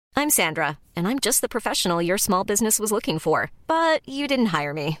I'm Sandra, and I'm just the professional your small business was looking for. But you didn't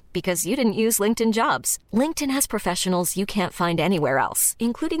hire me because you didn't use LinkedIn Jobs. LinkedIn has professionals you can't find anywhere else,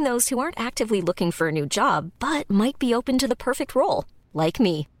 including those who aren't actively looking for a new job, but might be open to the perfect role, like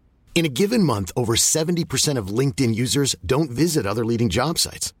me. In a given month, over 70% of LinkedIn users don't visit other leading job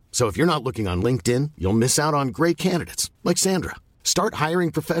sites. So if you're not looking on LinkedIn, you'll miss out on great candidates like Sandra. Start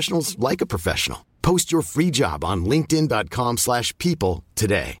hiring professionals like a professional. Post your free job on linkedin.com/people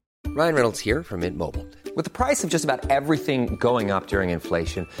today. Ryan Reynolds here from Mint Mobile. With the price of just about everything going up during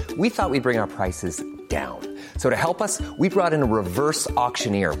inflation, we thought we'd bring our prices down. So to help us, we brought in a reverse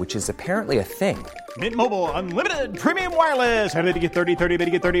auctioneer, which is apparently a thing. Mint Mobile Unlimited Premium Wireless. How to get 30, 30, bit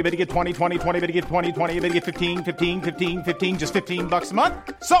to get 30, bit to get 20, 20, 20, bit to get 20, 20, bit to get 15, 15, 15, 15, just $15 a month?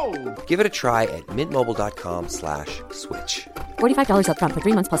 Sold! Give it a try at mintmobile.com/switch. $45 up front for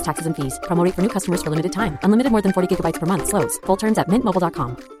 3 months plus taxes and fees. Promo rate for new customers for limited time. Unlimited more than 40 gigabytes per month. Slows full terms at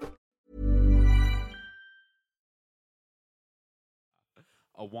mintmobile.com.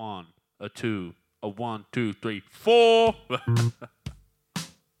 A 1, a 2, a 1, 2, 3, 4.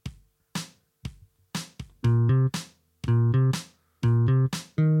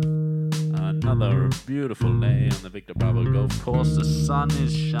 Another beautiful day on the Victor Bravo golf course. The sun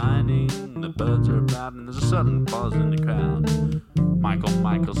is shining, the birds are about, and there's a certain buzz in the crowd. Michael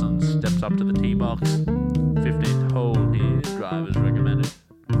Michelson steps up to the tee box. 15th hole here, drivers recommended.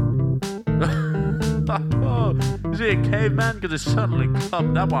 Oh, is he a caveman? Because he certainly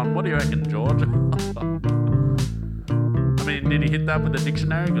clubbed that one. What do you reckon, George? I mean, did he hit that with a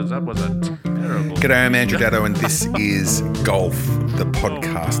dictionary? Because that was a terrible... G'day, I'm Andrew Daddo, and this is Golf, the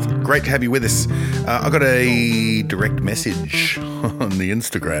podcast. Great to have you with us. I got a direct message on the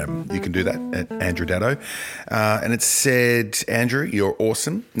Instagram. You can do that at Andrew Daddo. And it said, Andrew, you're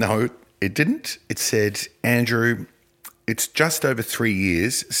awesome. No, it didn't. It said, Andrew, it's just over 3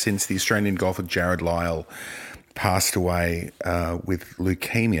 years since the Australian golfer Jarrod Lyle passed away with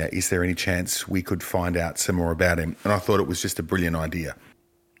leukemia. Is there any chance we could find out some more about him? And I thought it was just a brilliant idea.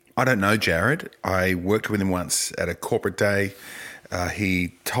 I don't know Jarrod. I worked with him once at a corporate day.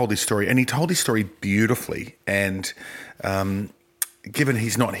 He told his story, and he told his story beautifully. And given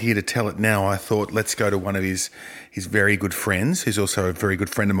he's not here to tell it now, I thought let's go to one of his very good friends, who's also a very good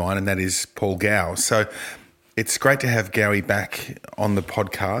friend of mine, and that is Paul Gow. So it's great to have Gowie back on the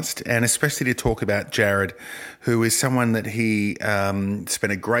podcast, and especially to talk about Jarrod, who is someone that he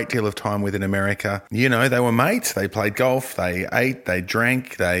spent a great deal of time with in America. You know, they were mates. They played golf. They ate. They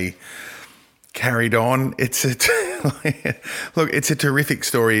drank. They carried on. It's a terrific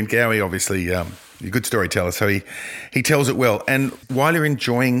story, and Gowie, obviously, a good storyteller, so he tells it well. And while you're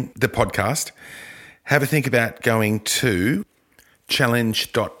enjoying the podcast, have a think about going to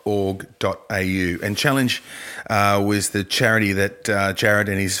challenge.org.au. And Challenge was the charity that Jarrod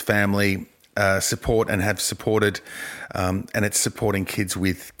and his family support and have supported, and it's supporting kids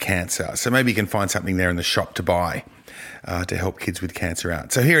with cancer. So maybe you can find something there in the shop to buy to help kids with cancer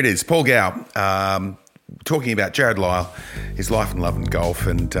out. So here it is, Paul Gow talking about Jarrod Lyle, his life and love and golf.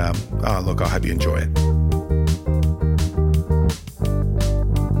 And look, I hope you enjoy it.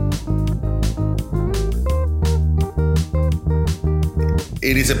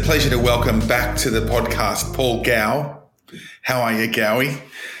 It is a pleasure to welcome back to the podcast Paul Gow. How are you, Gowie?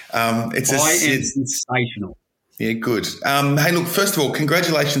 It's sensational. Yeah, good. Hey, look, first of all,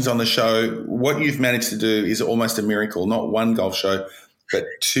 congratulations on the show. What you've managed to do is almost a miracle. Not one golf show, but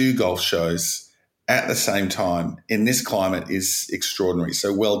 2 golf shows at the same time in this climate is extraordinary.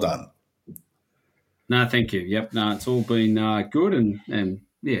 So well done. No, thank you. Yep. No, it's all been good, and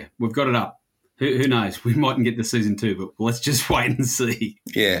yeah, we've got it up. Who knows? We mightn't get to season 2, but let's just wait and see.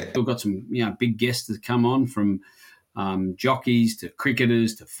 Yeah. We've got some big guests to come on, from jockeys to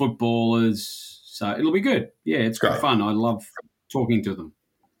cricketers to footballers. So it'll be good. Yeah, it's great fun. I love talking to them.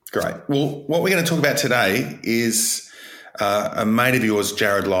 Great. Well, what we're going to talk about today is a mate of yours,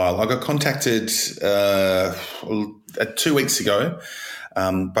 Jarrod Lyle. I got contacted 2 weeks ago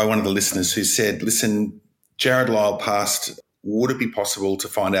by one of the listeners who said, listen, Jarrod Lyle passed. Would it be possible to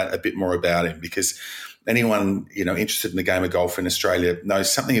find out a bit more about him? Because anyone, interested in the game of golf in Australia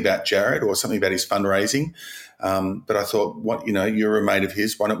knows something about Jarrod or something about his fundraising. But I thought, you're a mate of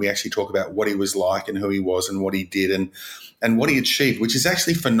his. Why don't we actually talk about what he was like and who he was and what he did and what he achieved, which is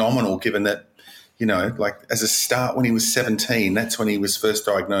actually phenomenal given that, as a start when he was 17, that's when he was first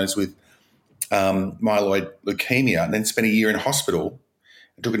diagnosed with myeloid leukemia, and then spent a year in hospital.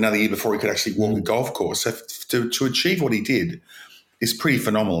 It took another year before he could actually walk the golf course. So to achieve what he did is pretty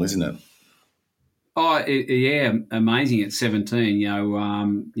phenomenal, isn't it? Oh, yeah, amazing at 17.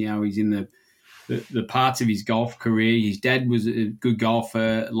 He's in the the parts of his golf career. His dad was a good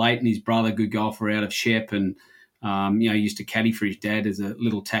golfer, Leighton, his brother, good golfer out of Shep, and he used to caddy for his dad as a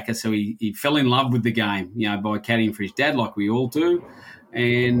little tacker. So he fell in love with the game, by caddying for his dad, like we all do.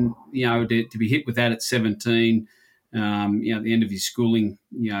 And to be hit with that at 17, at the end of his schooling,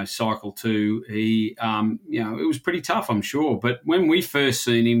 cycle too, he, it was pretty tough, I'm sure. But when we first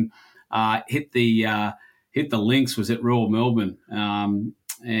seen him hit the links was at Royal Melbourne.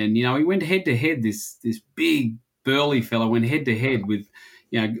 And, he went head-to-head, this big, burly fella went head-to-head with,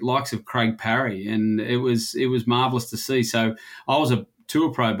 likes of Craig Parry. And it was marvellous to see. So I was a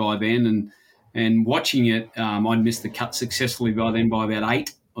tour pro by then, and watching it, I'd missed the cut successfully by then by about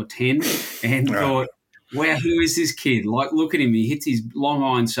 8 or 10 and thought, wow, who is this kid? Like, look at him. He hits his long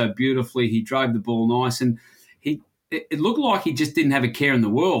iron so beautifully. He drove the ball nice. And it looked like he just didn't have a care in the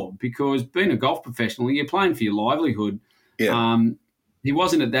world, because being a golf professional, you're playing for your livelihood. Yeah. He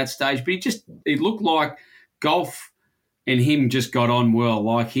wasn't at that stage, but he looked like golf and him just got on well.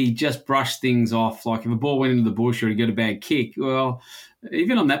 Like, he just brushed things off. Like, if a ball went into the bush or he got a bad kick, well,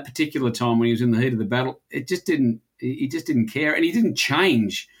 even on that particular time when he was in the heat of the battle, he just didn't care. And he didn't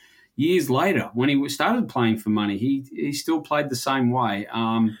change years later when he started playing for money. He still played the same way.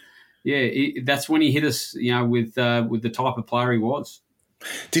 That's when he hit us, with the type of player he was.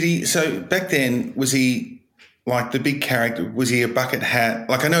 Did he? So back then, was he like the big character? Was he a bucket hat?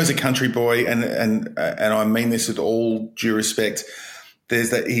 Like, I know he's a country boy, and I mean this with all due respect. There's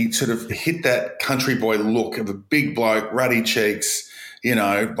that he sort of hit that country boy look of a big bloke, ruddy cheeks,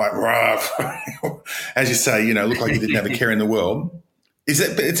 like rough, as you say, looked like he didn't have a care in the world. Is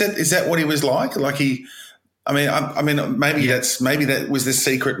that what he was like? Like he. I mean, maybe that was the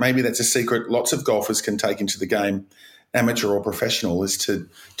secret. Maybe that's a secret lots of golfers can take into the game, amateur or professional, is to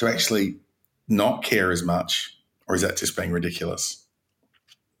actually not care as much. Or is that just being ridiculous?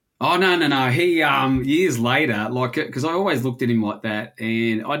 Oh, no. He years later, because I always looked at him like that,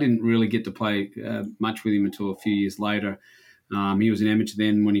 and I didn't really get to play much with him until a few years later. He was an amateur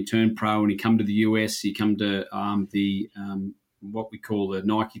then. When he turned pro and he come to the US, he come to what we call the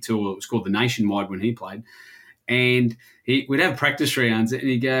Nike Tour. It was called the Nationwide when he played. And we'd have practice rounds, and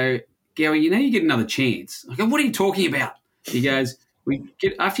he'd go, Gowie, you get another chance. I go, what are you talking about? He goes,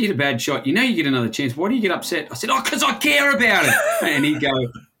 after you hit a bad shot, you get another chance. Why do you get upset? I said, because I care about it. And he'd go,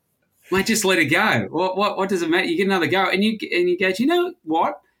 mate, just let it go. What does it matter? You get another go. And he goes, you know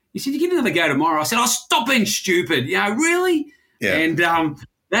what? He said, you get another go tomorrow. I said, stop being stupid. Really? Yeah. And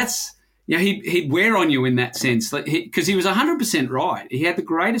that's... he'd wear on you in that sense, because he was 100% right. He had the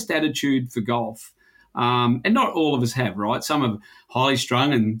greatest attitude for golf, and not all of us have, right? Some are highly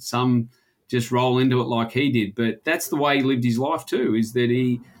strung and some just roll into it like he did. But that's the way he lived his life too, is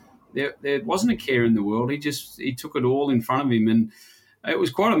that there wasn't a care in the world. He took it all in front of him. And it was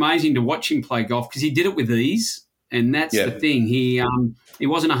quite amazing to watch him play golf, because he did it with ease. And that's the thing. He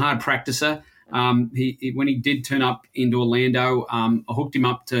wasn't a hard practicer. When he did turn up into Orlando, I hooked him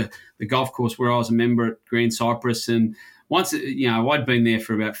up to the golf course where I was a member at Grand Cypress. And once, I'd been there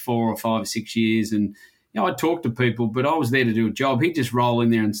for about 4 or 5 or 6 years, and I'd talk to people, but I was there to do a job. He'd just roll in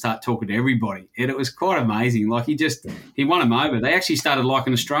there and start talking to everybody. And it was quite amazing. Like, he won them over. They actually started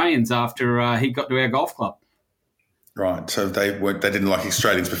liking Australians after he got to our golf club. Right, so they didn't like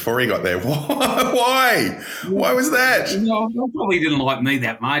Australians before he got there. Why? Why was that? They probably didn't like me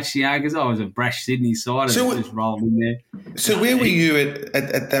that much, because I was a brash Sydney sider that just rolled in there. So where were you at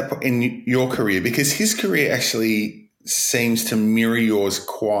that point in your career? Because his career actually seems to mirror yours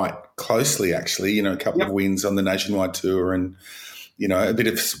quite closely. Actually, a couple of wins on the Nationwide Tour, and a bit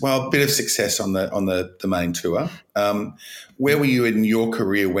of success on the main tour. Where were you in your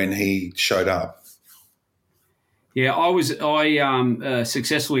career when he showed up? Yeah, I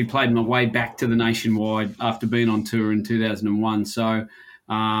successfully played my way back to the Nationwide after being on tour in 2001. So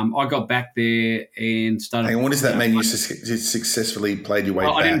I got back there and started. Hang on, what does that mean? You successfully played your way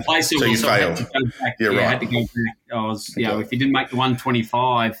back? I didn't play so you failed. I had to go back. You're right. I had to go back. I was, if you didn't make the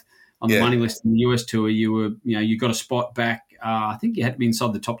 125 on the money list in the US Tour, you got a spot back. I think you had to be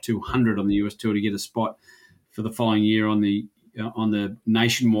inside the top 200 on the US Tour to get a spot for the following year on the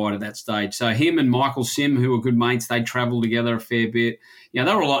Nationwide at that stage. So him and Michael Sim, who were good mates, they travelled together a fair bit. They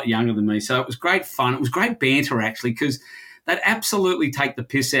were a lot younger than me, so it was great fun. It was great banter, actually, because they'd absolutely take the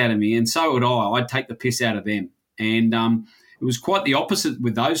piss out of me, and so would I. I'd take the piss out of them. And it was quite the opposite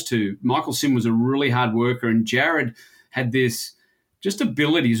with those two. Michael Sim was a really hard worker, and Jared had this just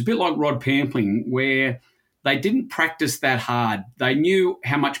ability. He was a bit like Rod Pampling, where they didn't practice that hard. They knew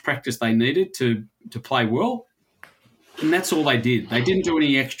how much practice they needed to play well, and that's all they did. They didn't do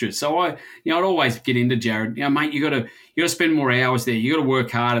any extras. So I'd always get into Jared. Mate, you got to spend more hours there. You got to work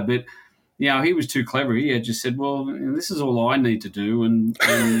harder. But he was too clever. He had just said, well, this is all I need to do, and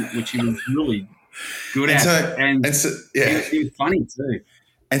which he was really good at. And he was funny too.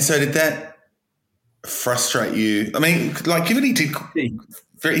 And so did that frustrate you? I mean, like, given he did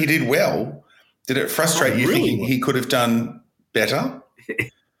well, did it frustrate you thinking he could have done better?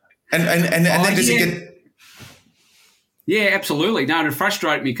 And then does it get... Yeah, absolutely. No, it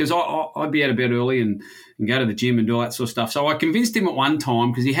frustrated me because I'd be out of bed early and go to the gym and do all that sort of stuff. So I convinced him at one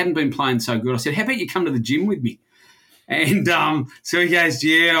time because he hadn't been playing so good. I said, how about you come to the gym with me? And so he goes,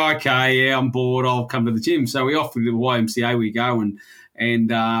 yeah, okay, yeah, I'm bored. I'll come to the gym. So we off to the YMCA we go and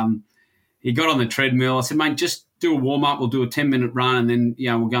he got on the treadmill. I said, mate, just do a warm-up. We'll do a 10-minute run and then,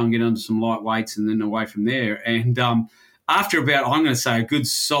 we'll go and get onto some light weights and then away from there. And after about, I'm going to say, a good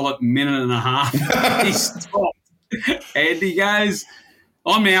solid minute and a half, he stopped. And he goes,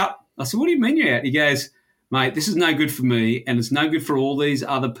 I'm out. I said, what do you mean you're out? He goes, mate, this is no good for me and it's no good for all these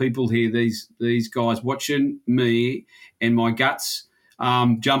other people here, these guys watching me and my guts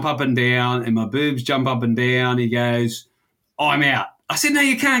jump up and down and my boobs jump up and down. He goes, I'm out. I said, no,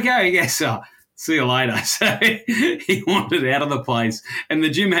 you can't go. He goes, see you later. So he wandered out of the place. And the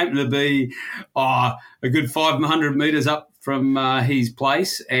gym happened to be a good 500 metres up from his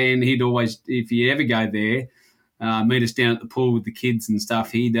place. And he'd always, if you ever go there, meet us down at the pool with the kids and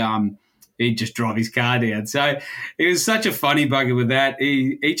stuff, he'd just drive his car down. So it was such a funny bugger with that.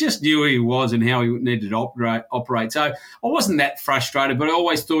 He just knew who he was and how he needed to operate. So I wasn't that frustrated, but I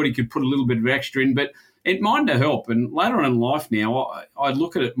always thought he could put a little bit of extra in. But it might to help. And later on in life now, I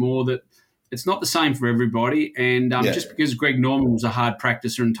look at it more that it's not the same for everybody. And just because Greg Norman was a hard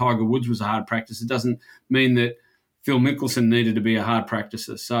practicer and Tiger Woods was a hard practicer doesn't mean that Phil Mickelson needed to be a hard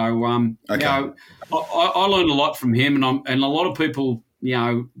practicer. So, I learned a lot from him, and a lot of people,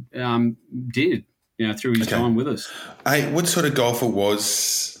 did, through his time with us. Hey, what sort of golfer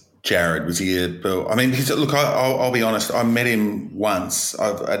was Jared? Was he because look, I'll be honest, I met him once.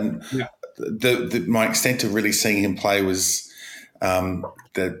 My extent to really seeing him play was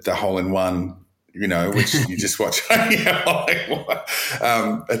the hole-in-one, which you just watch. Was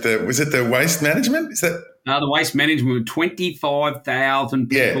it the Waste Management? Is that? The Waste Management, 25,000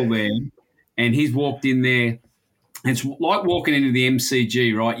 people there, and he's walked in there. It's like walking into the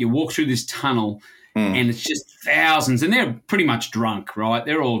MCG, right? You walk through this tunnel, and it's just thousands, and they're pretty much drunk, right?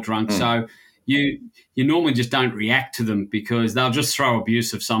 They're all drunk, so you normally just don't react to them because they'll just throw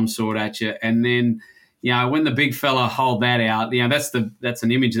abuse of some sort at you, and then when the big fella holed that out, that's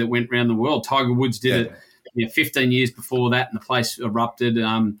an image that went around the world. Tiger Woods did it 15 years before that, and the place erupted.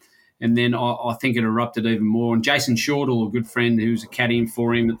 And then I think it erupted even more. And Jason Shortall, a good friend who was a caddy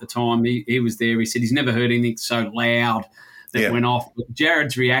for him at the time, he was there. He said he's never heard anything so loud that went off. But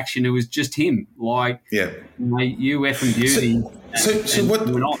Jared's reaction, it was just him, like, mate, you effing beauty. So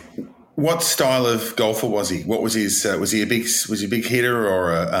what style of golfer was he? What was his? Was he a big hitter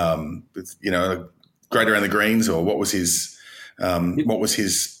or a great around the greens, or what was his? What was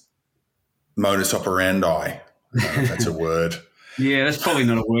his modus operandi? I don't know if that's a word. Yeah, that's probably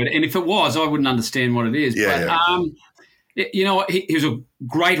not a word. And if it was, I wouldn't understand what it is. He was a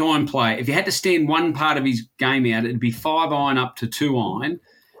great iron player. If you had to stand one part of his game out, it'd be 5-iron up to 2-iron.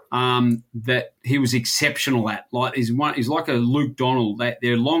 That he was exceptional at. Like he's like a Luke Donald.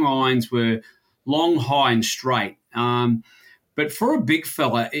 Their long irons were long, high, and straight. But for a big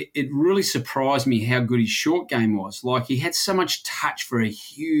fella, it really surprised me how good his short game was. Like he had so much touch for a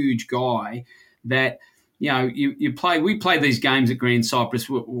huge guy that. We play these games at Grand Cypress,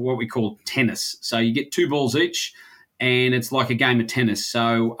 what we call tennis. So you get 2 balls each, and it's like a game of tennis.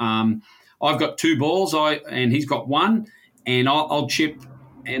 So I've got 2 balls, and he's got 1, and I'll chip,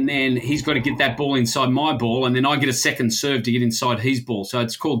 and then he's got to get that ball inside my ball, and then I get a second serve to get inside his ball. So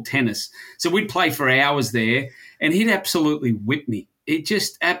it's called tennis. So we'd play for hours there, and he'd absolutely whip me. It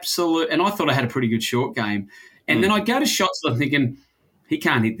just and I thought I had a pretty good short game. And then I'd go to shots, and I'm thinking, he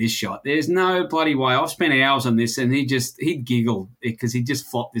can't hit this shot. There's no bloody way. I've spent hours on this, and he'd giggle because he just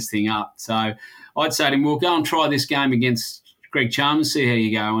flopped this thing up. So I'd say to him, well, go and try this game against Greg Chalmers, see how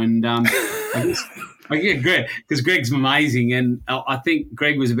you go. And I get Greg, because Greg's amazing, and I think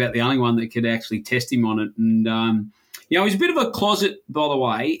Greg was about the only one that could actually test him on it. And, he's a bit of a closet, by the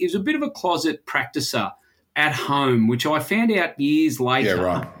way. He was a bit of a closet practicer at home, which I found out years later. Yeah,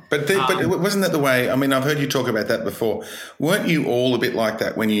 right. But wasn't that the way? I mean, I've heard you talk about that before. Weren't you all a bit like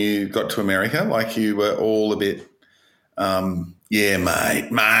that when you got to America? Like you were all a bit, mate, I'm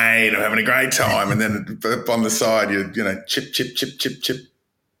having a great time. And then on the side, chip.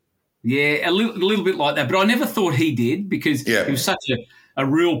 Yeah, a little bit like that. But I never thought he did because he was such a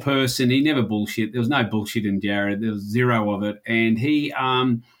real person. He never bullshit. There was no bullshit in Jared. There was zero of it. And he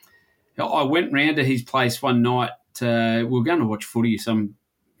I went round to his place one night. We were going to watch footy, some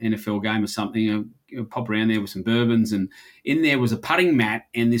NFL game or something. Pop around there with some bourbons, and in there was a putting mat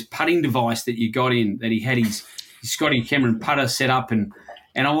and this putting device that you got in, that he had his Scotty Cameron putter set up, and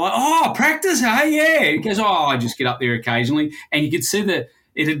I'm like, oh, practice, hey, yeah. He goes, oh, I just get up there occasionally, and you could see that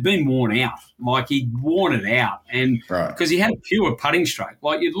it had been worn out, like he'd worn it out, and because he had a pure putting stroke,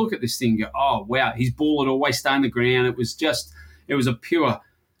 like you'd look at this thing and go, oh wow, his ball would always stay on the ground. It was a pure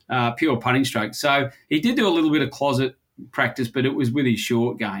putting stroke. So he did do a little bit of closet practice, but it was with his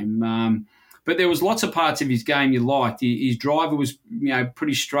short game. But there was lots of parts of his game you liked. His driver was,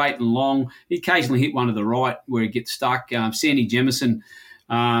 pretty straight and long. He occasionally hit one to the right where he gets stuck. Sandy Jemison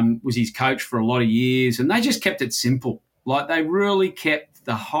was his coach for a lot of years, and they just kept it simple. Like they really kept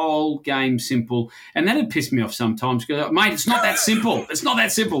the whole game simple, and that had pissed me off sometimes because, mate, it's not that simple. It's not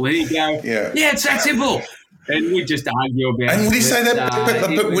that simple. And he'd go, yeah, it's that simple. And we'd just argue about it. And would he say that?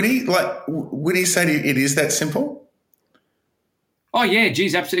 But would he say it is that simple? Oh yeah,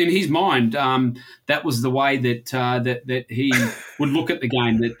 geez, absolutely. In his mind, that was the way that he would look at the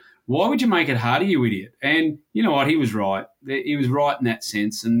game. That why would you make it harder, you idiot? And you know what? He was right. He was right in that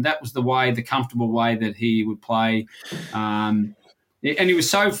sense, and that was the comfortable way that he would play. And he was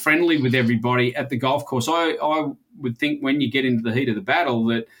so friendly with everybody at the golf course. I would think when you get into the heat of the battle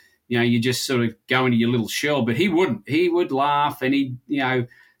that you just sort of go into your little shell, but he wouldn't. He would laugh and he'd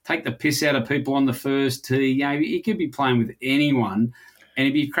take the piss out of people on the first tee. He could be playing with anyone and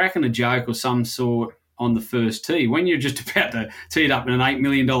he'd be cracking a joke or some sort on the first tee. When you're just about to tee it up in an $8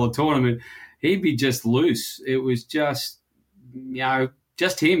 million tournament, he'd be just loose. It was just,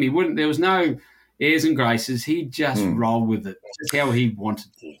 just him. He wouldn't. There was no airs and graces. He'd just roll with it, just how he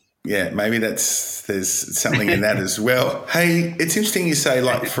wanted to. Yeah, maybe there's something in that as well. Hey, it's interesting you say,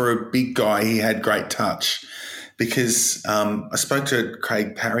 like, for a big guy, he had great touch. Because I spoke to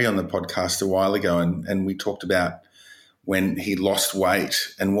Craig Parry on the podcast a while ago, and we talked about when he lost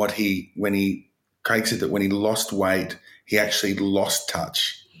weight and Craig said that when he lost weight, he actually lost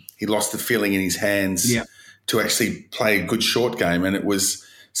touch. He lost the feeling in his hands to actually play a good short game, and it was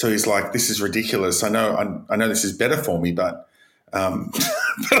so he's like, this is ridiculous. I know this is better for me, but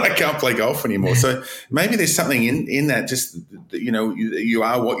but I can't play golf anymore. So maybe there's something in that. Just you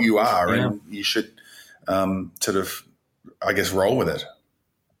are what you are, and you should. Sort of, I guess, roll with it.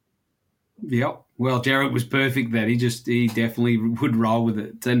 Yep. Well, Jarrett was perfect that. He definitely would roll with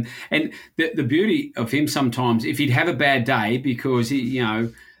it. And the beauty of him sometimes, if he'd have a bad day, because not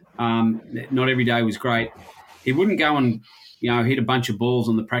every day was great, he wouldn't go and, hit a bunch of balls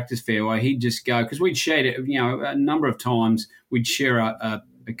on the practice fairway. He'd just go, because we'd share it, a number of times we'd share a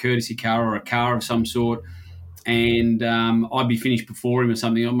courtesy car or a car of some sort, and I'd be finished before him or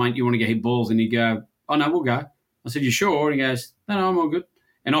something. Oh, mate, you want to go hit balls? And he'd go, oh, no, we'll go. I said, you sure? And he goes, no, I'm all good.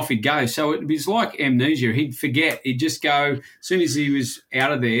 And off he'd go. So it was like amnesia. He'd forget. He'd just go, as soon as he was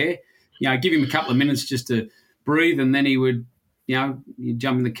out of there, give him a couple of minutes just to breathe, and then he would, you'd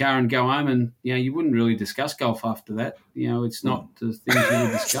jump in the car and go home, and, you wouldn't really discuss golf after that. It's not the things you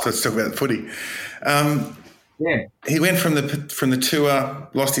would discuss. Let's talk about footy. He went from the tour,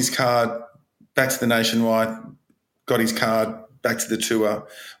 lost his card, back to the Nationwide, got his card, back to the tour.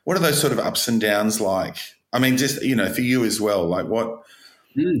 What are those sort of ups and downs like? I mean, just, for you as well, like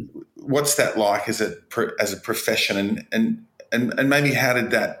what's that like as a profession, and maybe how did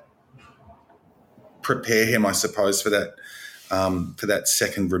that prepare him, I suppose, for that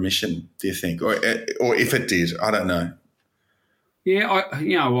second remission, do you think? Or if it did, I don't know. Yeah,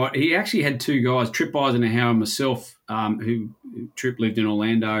 you know what? He actually had two guys, Trip Eisenhower and myself, who Trip lived in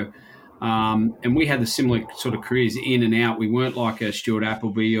Orlando, and we had the similar sort of careers in and out. We weren't like a Stuart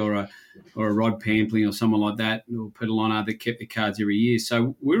Appleby or a Rod Pampling or someone like that, or Peter Lonard that kept the cards every year.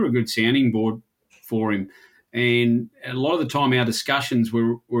 So we were a good sounding board for him. And a lot of the time our discussions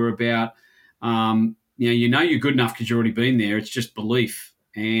were about, you're good enough because you've already been there. It's just belief,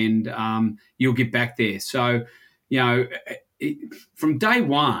 and you'll get back there. So, from day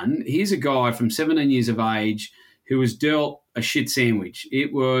one, here's a guy from 17 years of age who was dealt a shit sandwich.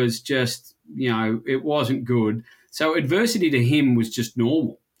 It was just, it wasn't good. So adversity to him was just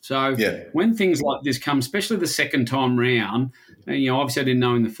normal. So when things like this come, especially the second time round, and, obviously I didn't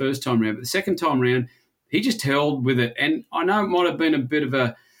know him the first time round, but the second time round, he just held with it. And I know it might have been a bit of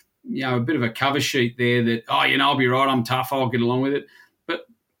a cover sheet there that, I'll be right, I'm tough, I'll get along with it. But,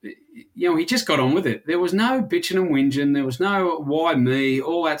 he just got on with it. There was no bitching and whinging. There was no why me,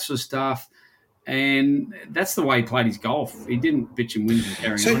 all that sort of stuff. And that's the way he played his golf. He didn't bitch and whinge and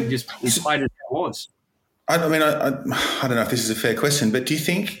carry on. He played it how it was. I don't know if this is a fair question, but do you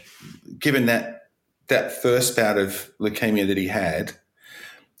think, given that first bout of leukemia that he had,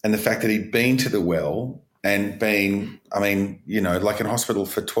 and the fact that he'd been to the well and been, like in hospital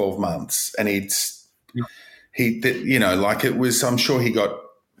for 12 months, and it was, I'm sure he got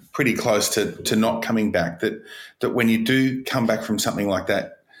pretty close to not coming back, that when you do come back from something like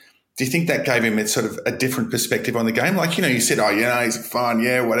that, do you think that gave him a different perspective on the game? Like, you said, he's fine,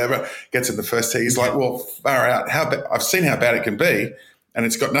 whatever, gets at the first tee. He's like, well, far out. I've seen how bad it can be, and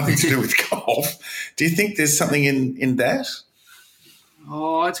it's got nothing to do with golf. Do you think there's something in that?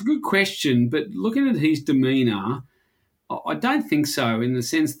 Oh, it's a good question, but looking at his demeanour, I don't think so, in the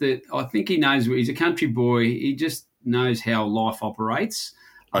sense that I think he knows he's a country boy. He just knows how life operates.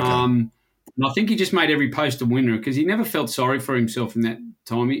 Okay. And I think he just made every post a winner, because he never felt sorry for himself in that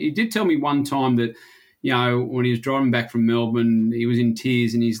time. He did tell me one time that, when he was driving back from Melbourne, he was in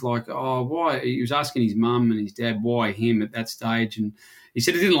tears, and he's like, oh, why? He was asking his mum and his dad why him at that stage. And he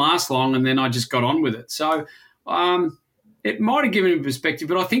said it didn't last long, and then I just got on with it. So it might have given him perspective,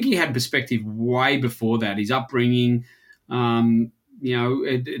 but I think he had perspective way before that. His upbringing, a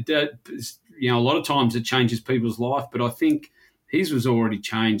lot of times it changes people's life, but I think his was already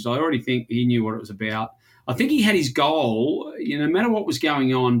changed. I already think he knew what it was about. I think he had his goal. No matter what was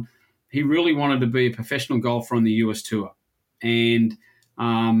going on, he really wanted to be a professional golfer on the US Tour. And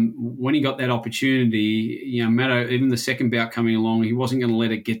when he got that opportunity, even the second bout coming along, he wasn't going to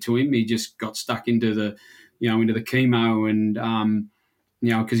let it get to him. He just got stuck into the chemo, and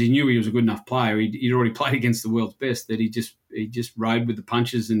because he knew he was a good enough player. He'd already played against the world's best, that he just rode with the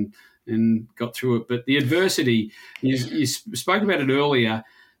punches and got through it. But the adversity, you spoke about it earlier,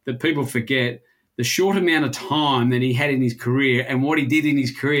 that people forget the short amount of time that he had in his career, and what he did in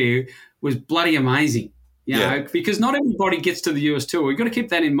his career was bloody amazing. Because not everybody gets to the US Tour. We've got to keep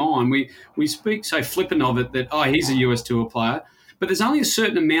that in mind. We speak so flippant of it that, he's a US Tour player, but there's only a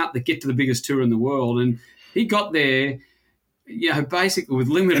certain amount that get to the biggest tour in the world, and he got there, basically with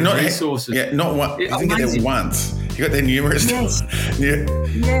limited resources. Not one. He didn't get there once. He got there numerous times.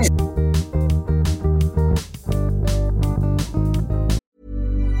 Yes.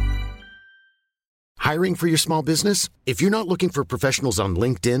 Hiring for your small business? If you're not looking for professionals on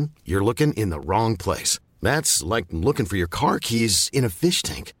LinkedIn, you're looking in the wrong place. That's like looking for your car keys in a fish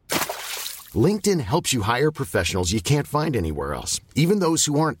tank. LinkedIn helps you hire professionals you can't find anywhere else, even those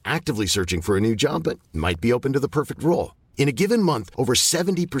who aren't actively searching for a new job but might be open to the perfect role. In a given month, over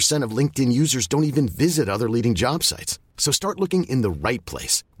 70% of LinkedIn users don't even visit other leading job sites. So start looking in the right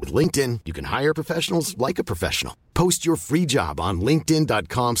place. With LinkedIn, you can hire professionals like a professional. Post your free job on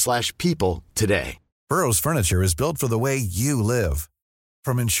linkedin.com/people today. Burrow's furniture is built for the way you live.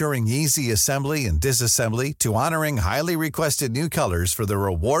 From ensuring easy assembly and disassembly to honoring highly requested new colors for their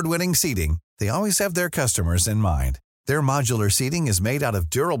award-winning seating, they always have their customers in mind. Their modular seating is made out of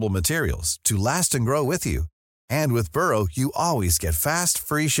durable materials to last and grow with you. And with Burrow, you always get fast,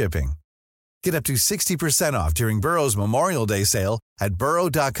 free shipping. Get up to 60% off during Burrow's Memorial Day sale at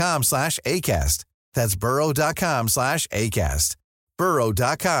burrow.com/ACAST. That's burrow.com/ACAST.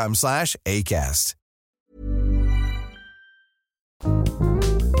 burrow.com/ACAST.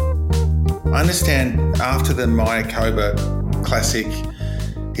 I understand after the Mayakoba Classic,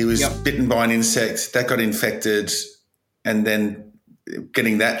 he was bitten by an insect, that got infected, and then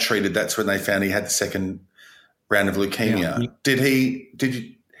getting that treated, that's when they found he had the second round of leukemia. Yeah.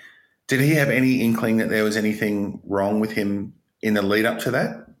 Did he have any inkling that there was anything wrong with him in the lead up to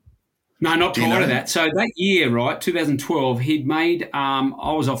that? No, not prior to that. So that year, right, 2012, he'd made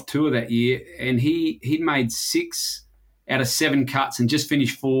I was off tour that year, and he'd made 6 out of 7 cuts and just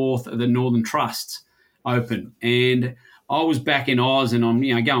finished 4th at the Northern Trust Open. And I was back in Oz, and I'm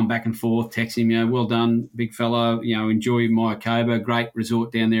going back and forth, texting him, well done, big fella, enjoy Mayakoba, great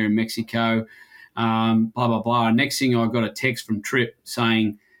resort down there in Mexico, blah, blah, blah. And next thing I got a text from Tripp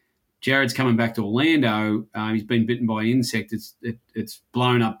saying, Jared's coming back to Orlando. He's been bitten by an insect. It's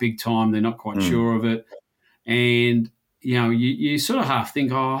blown up big time. They're not quite sure of it. And, you sort of half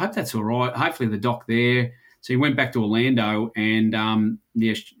think, I hope that's all right. Hopefully the doc there. So he went back to Orlando, and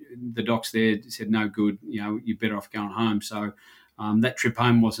the docs there said, no good, you're better off going home. So that trip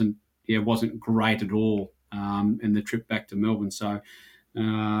home wasn't great at all, and the trip back to Melbourne. So,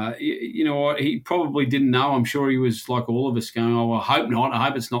 he probably didn't know. I'm sure he was like all of us going, I hope not. I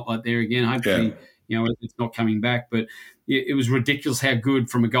hope it's not like there again. Hopefully, it's not coming back. But it was ridiculous how good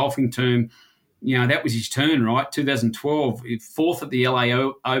from a golfing term. That was his turn, right? 2012, 4th at the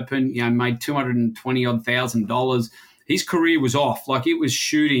LA Open, made $220,000. His career was off. Like, it was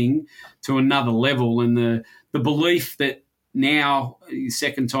shooting to another level. And the belief that now,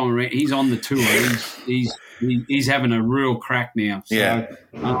 second time around, he's on the tour. He's having a real crack now. So,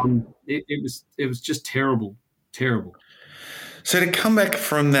 it was just terrible. So to come back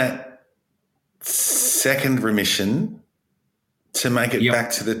from that second remission to make it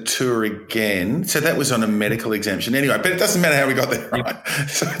back to the tour again, so that was on a medical exemption anyway, but it doesn't matter how we got there, right?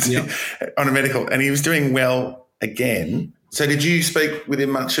 So it's on a medical, and he was doing well again. So did you speak with him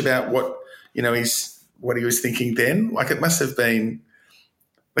much about what he was thinking then? Like, it must have been,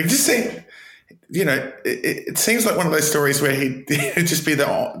 like, just saying, it seems like one of those stories where he'd just be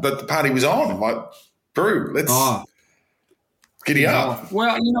the party was on, like, brew, let's giddy up.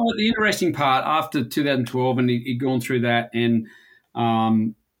 Well, the interesting part, after 2012, and he'd gone through that, and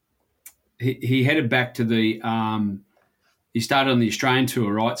he headed back to he started on the Australian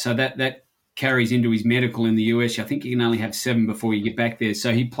tour, right? So that carries into his medical in the US. I think you can only have 7 before you get back there.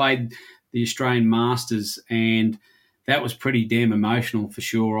 So he played the Australian Masters, and that was pretty damn emotional for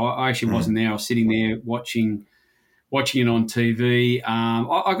sure. I actually wasn't there. I was sitting there watching it on TV.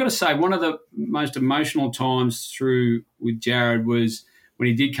 I got to say, one of the most emotional times through with Jared was when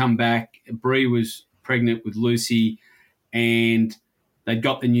he did come back. Bree was pregnant with Lucy, and they'd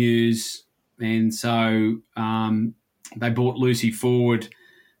got the news, and so they brought Lucy forward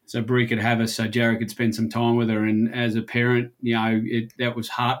so Bree could have her, so Jared could spend some time with her. And as a parent, that was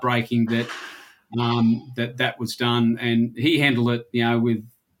heartbreaking that that was done, and he handled it, with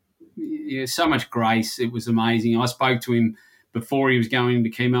so much grace. It was amazing. I spoke to him before he was going into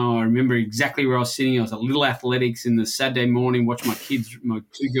chemo. I remember exactly where I was sitting. I was at Little Athletics in the Saturday morning, watching my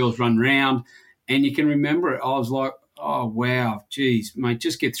 2 girls run round, and you can remember it. I was like, oh, wow, geez, mate,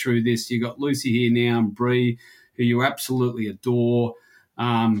 just get through this. You got Lucy here now and Bree, who you absolutely adore.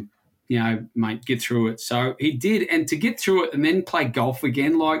 Mate, get through it. So he did, and to get through it and then play golf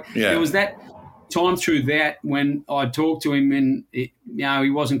again, there was that time through that when I talked to him, and he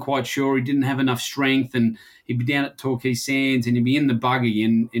wasn't quite sure. He didn't have enough strength, and he'd be down at Torquay Sands, and he'd be in the buggy,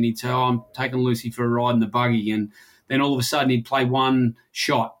 and he'd say, oh, I'm taking Lucy for a ride in the buggy, and then all of a sudden he'd play 1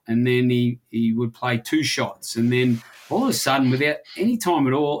 shot, and then he would play 2 shots, and then all of a sudden, without any time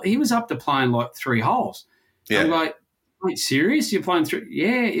at all, he was up to playing like 3 holes. Yeah. I'm like, mate, serious? You're playing 3?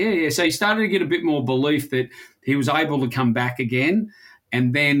 Yeah. So he started to get a bit more belief that he was able to come back again.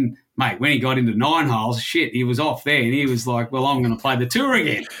 And then, mate, when he got into 9 holes, he was off there. And he was like, well, I'm going to play the tour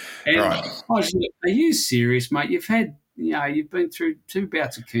again. And I was like, are you serious, mate? You've had, you've been through 2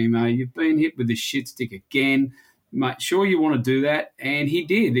 bouts of chemo. You've been hit with the shit stick again. Mate, sure you want to do that? And he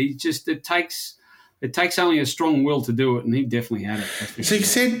did. It takes only a strong will to do it, and he definitely had it. So you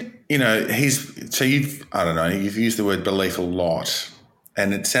said, you've used the word belief a lot,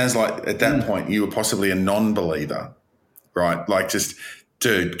 and it sounds like at that point you were possibly a non-believer, right? Like, just,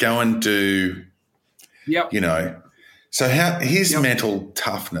 dude, go and do, So how his mental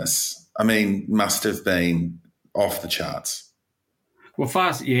toughness, must have been off the charts. Well,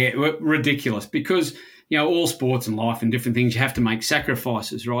 ridiculous, because all sports and life and different things, you have to make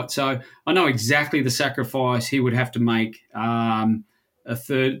sacrifices, right? So I know exactly the sacrifice he would have to make a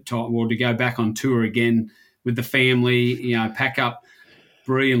third time, or to go back on tour again with the family, pack up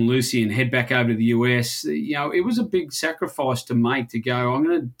Bree and Lucy and head back over to the US. It was a big sacrifice to make, to go, I'm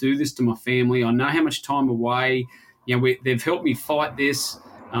going to do this to my family. I know how much time away. They've helped me fight this.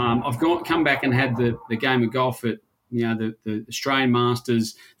 I've come back and had the game of golf at the Australian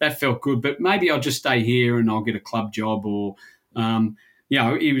Masters. That felt good, but maybe I'll just stay here and I'll get a club job, or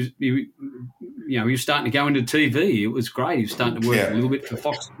he was starting to go into TV. It was great. He was starting to work a little bit for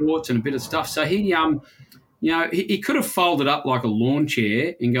Fox Sports and a bit of stuff. So he could have folded up like a lawn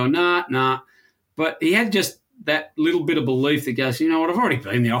chair and go, nah, but he had just that little bit of belief that goes, I've already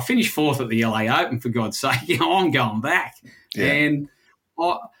been there. I finished 4th at the LA Open, for God's sake. I'm going back. Yeah. And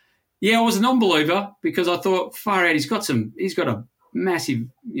I was a non-believer, because I thought, far out, he's got a massive,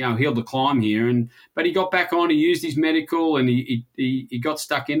 hill to climb here. But he got back on, he used his medical, and he got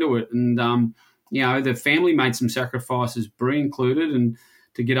stuck into it. And, the family made some sacrifices, Bree included, and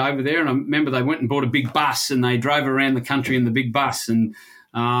to get over there. And I remember they went and bought a big bus, and they drove around the country in the big bus. And,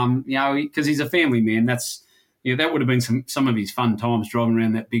 because he's a family man, that's, that would have been some of his fun times, driving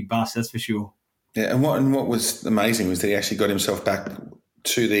around that big bus, that's for sure. Yeah, and what was amazing was that he actually got himself back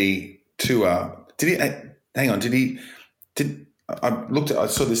to the tour. Did he? Hang on. I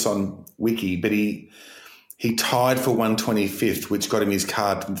saw this on Wiki, but he tied for 125th, which got him his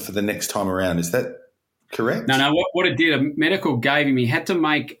card for the next time around. Is that correct? No. What it did, a medical gave him, he had to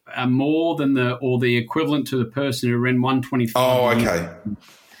make more than the equivalent to the person who ran 125. Oh, okay.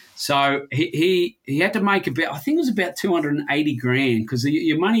 So he had to make about, I think it was about 280 grand, because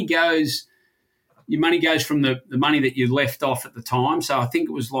your money goes from the money that you left off at the time. So I think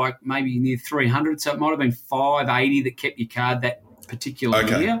it was like maybe near 300. So it might have been 580 that kept your card that particular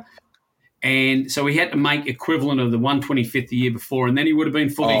year. And so he had to make equivalent of the 125th the year before, and then he would have been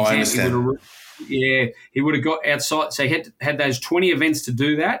fully exempt. He would have got outside. So he had those 20 events to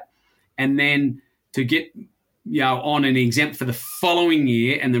do that, and then to get on and exempt for the following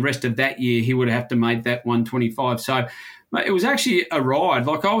year and the rest of that year, he would have to make that 125. So it was actually a ride.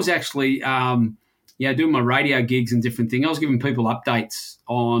 Like I was actually doing my radio gigs and different things. I was giving people updates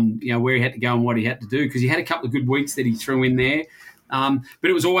on where he had to go and what he had to do, because he had a couple of good weeks that he threw in there. But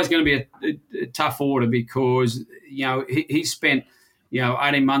it was always going to be a tough order, because he spent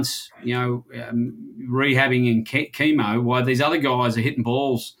 18 months rehabbing and chemo, while these other guys are hitting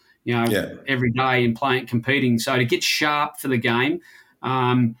balls every day and competing. So to get sharp for the game,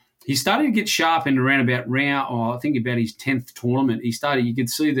 he started to get sharp in around about I think about his 10th tournament. You could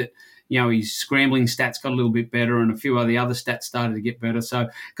see that his scrambling stats got a little bit better, and a few of the other stats started to get better. So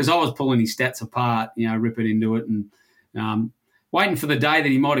because I was pulling his stats apart, ripping into it, and waiting for the day that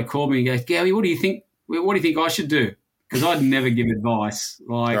he might have called me and goes, "Gowie, what do you think? What do you think I should do?" Because I'd never give advice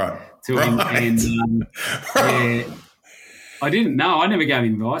to him, and I didn't know. I never gave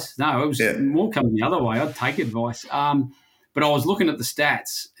him advice. No, it was more coming the other way. I'd take advice. But I was looking at the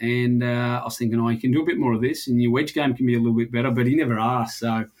stats, and I was thinking, you can do a bit more of this, and your wedge game can be a little bit better. But he never asked,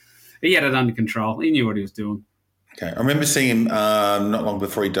 so he had it under control. He knew what he was doing. Okay, I remember seeing him not long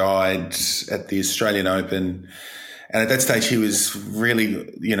before he died at the Australian Open. And at that stage, he was really,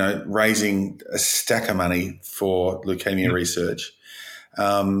 raising a stack of money for leukemia research.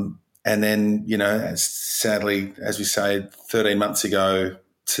 And then, sadly, as we say, 13 months ago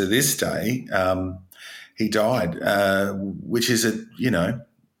to this day, he died, which is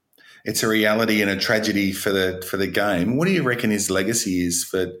it's a reality and a tragedy for the game. What do you reckon his legacy is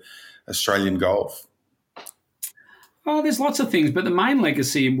for Australian golf? Oh, there's lots of things, but the main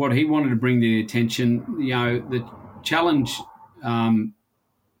legacy and what he wanted to bring to the attention, the Challenge,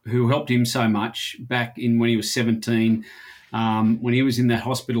 who helped him so much back in when he was 17, when he was in that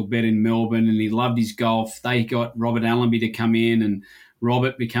hospital bed in Melbourne, and he loved his golf. They got Robert Allenby to come in, and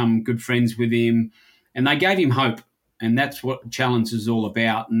Robert become good friends with him, and they gave him hope, and that's what Challenge is all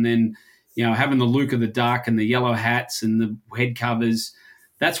about. And then, having the Luke of the Duck and the yellow hats and the head covers,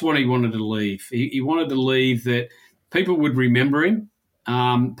 that's what he wanted to leave. He wanted to leave that people would remember him,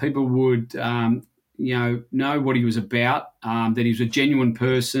 people would know what he was about, that he was a genuine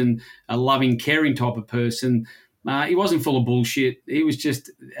person, a loving, caring type of person. He wasn't full of bullshit. He was just,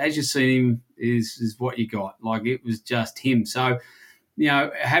 as you see him, is what you got. Like, it was just him. So,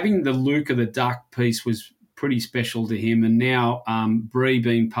 having the Luke of the Duck piece was pretty special to him. And now Bree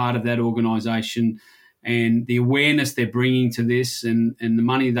being part of that organisation and the awareness they're bringing to this, and the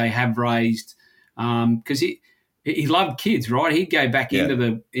money they have raised, because he loved kids, right? He'd go back into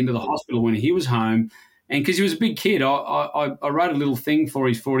the hospital when he was home, and because he was a big kid, I wrote a little thing for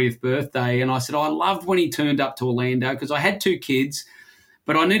his 40th birthday, and I said I loved when he turned up to Orlando, because I had 2 kids,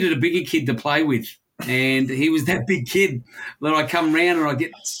 but I needed a bigger kid to play with, and he was that big kid that I come round and I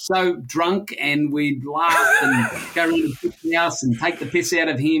get so drunk, and we'd laugh and go around the house and take the piss out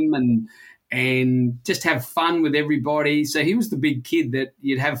of him and just have fun with everybody. So he was the big kid that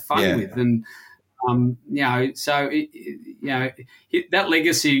you'd have fun with, and that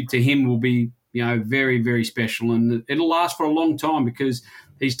legacy to him will be, very, very special, and it'll last for a long time, because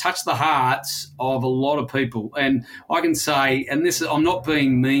he's touched the hearts of a lot of people. And I can say, and I'm not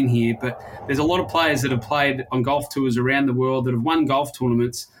being mean here, but there's a lot of players that have played on golf tours around the world that have won golf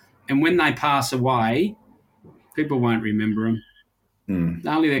tournaments, and when they pass away, people won't remember them.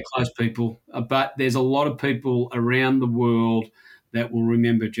 Only their close people, but there's a lot of people around the world that will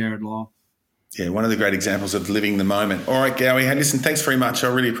remember Jarrod Lyle. Yeah, one of the great examples of living the moment. All right, Gowie, hey, listen, thanks very much. I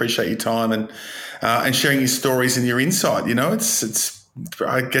really appreciate your time and sharing your stories and your insight. It's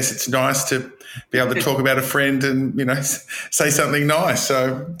I guess it's nice to be able to talk about a friend and, say something nice.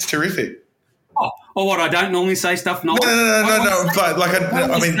 So it's terrific. Oh, what, I don't normally say stuff nice? No.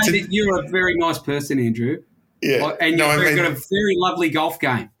 But you're a very nice person, Andrew. Yeah. And got a very lovely golf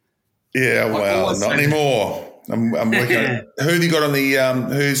game. Yeah, well, not anymore. I'm working on it. Who have you got on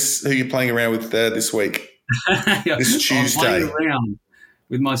the who you playing around with this week? This Tuesday. I'm playing around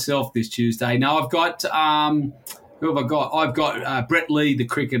with myself this Tuesday. No, I've got who have I got? I've got Brett Lee, the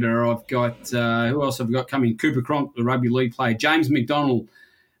cricketer. I've got who else have I got coming? Cooper Cronk, the rugby league player. James McDonald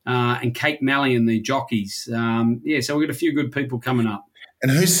and Kate Mallion, the jockeys. So we've got a few good people coming up.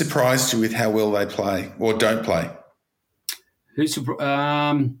 And who surprised you with how well they play or don't play?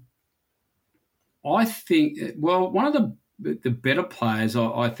 I think, one of the better players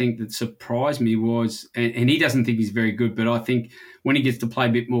I think that surprised me was, and he doesn't think he's very good, but I think when he gets to play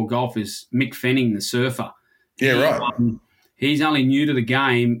a bit more golf, is Mick Fanning, the surfer. Yeah, right. he's only new to the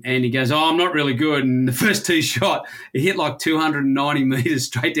game, and he goes, I'm not really good. And the first tee shot, he hit like 290 metres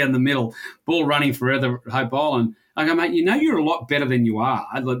straight down the middle, ball running forever at Hope Island. I go, mate, you're a lot better than you are,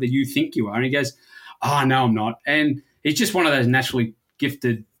 like that you think you are. And he goes, no, I'm not. And he's just one of those naturally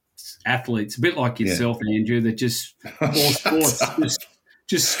gifted athletes, a bit like yourself, Andrew, that just all sports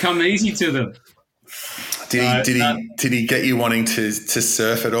just come easy to them. Did he get you wanting to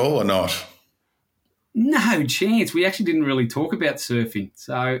surf at all or not? No chance. We actually didn't really talk about surfing.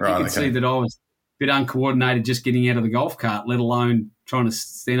 So you can see that I was a bit uncoordinated just getting out of the golf cart, let alone trying to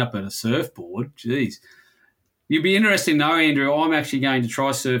stand up at a surfboard. Jeez. You'd be interested to know, Andrew, I'm actually going to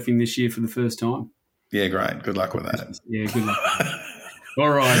try surfing this year for the first time. Yeah, great. Good luck with that. Yeah, good luck with that. All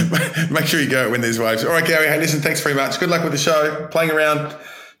right. Make sure you go when there's waves. All right, Gary. Hey, listen, thanks very much. Good luck with the show. Playing around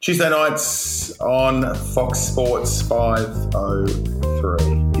Tuesday nights on Fox Sports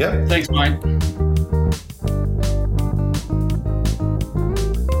 503. Yep. Thanks, mate.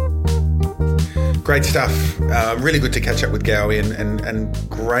 Great stuff. Really good to catch up with Gowie and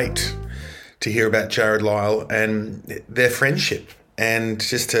great to hear about Jarryd Lyle and their friendship and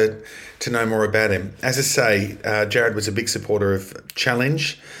just to know more about him. As I say, Jarryd was a big supporter of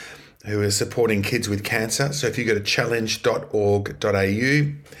Challenge, who is supporting kids with cancer. So if you go to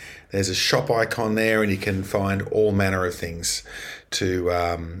challenge.org.au, there's a shop icon there and you can find all manner of things to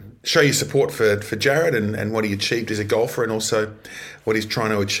show your support for Jarryd and what he achieved as a golfer and also what he's trying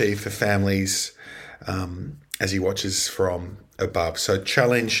to achieve for families as he watches from above. So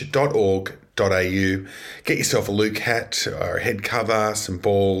challenge.org.au. Get yourself a Luke hat or a head cover, some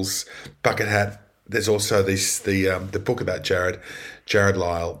balls, bucket hat. There's also the book about Jarryd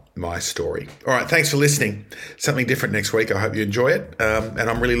Lyle, My Story. All right, thanks for listening. Something different next week. I hope you enjoy it, and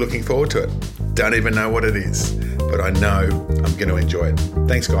I'm really looking forward to it. Don't even know what it is, but I know I'm going to enjoy it.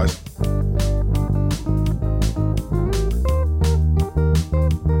 Thanks, guys.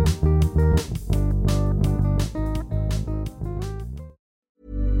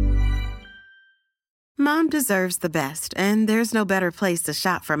 Mom deserves the best, and there's no better place to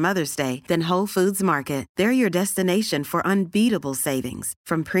shop for Mother's Day than Whole Foods Market. They're your destination for unbeatable savings,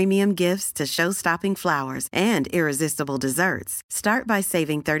 from premium gifts to show-stopping flowers and irresistible desserts. Start by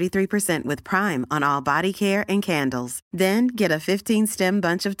saving 33% with Prime on all body care and candles. Then get a 15-stem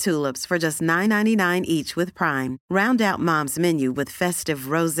bunch of tulips for just $9.99 each with Prime. Round out Mom's menu with festive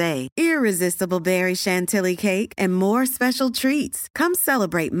rosé, irresistible berry chantilly cake, and more special treats. Come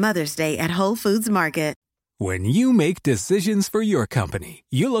celebrate Mother's Day at Whole Foods Market. When you make decisions for your company,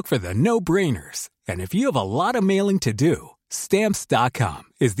 you look for the no-brainers. And if you have a lot of mailing to do, Stamps.com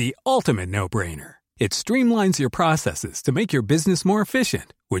is the ultimate no-brainer. It streamlines your processes to make your business more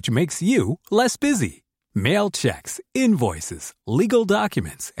efficient, which makes you less busy. Mail checks, invoices, legal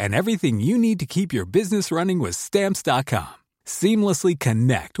documents, and everything you need to keep your business running with Stamps.com. Seamlessly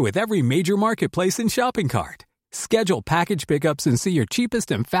connect with every major marketplace and shopping cart. Schedule package pickups and see your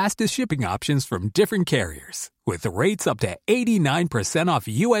cheapest and fastest shipping options from different carriers, with rates up to 89% off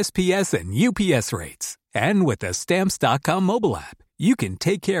USPS and UPS rates. And with the Stamps.com mobile app, you can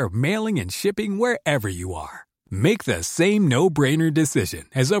take care of mailing and shipping wherever you are. Make the same no-brainer decision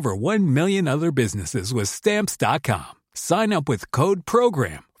as over 1 million other businesses with Stamps.com. Sign up with code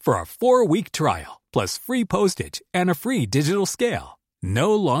PROGRAM for a 4-week trial, plus free postage and a free digital scale.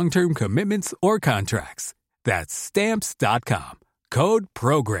 No long-term commitments or contracts. That's Stamps.com. Code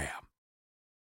PROGRAM.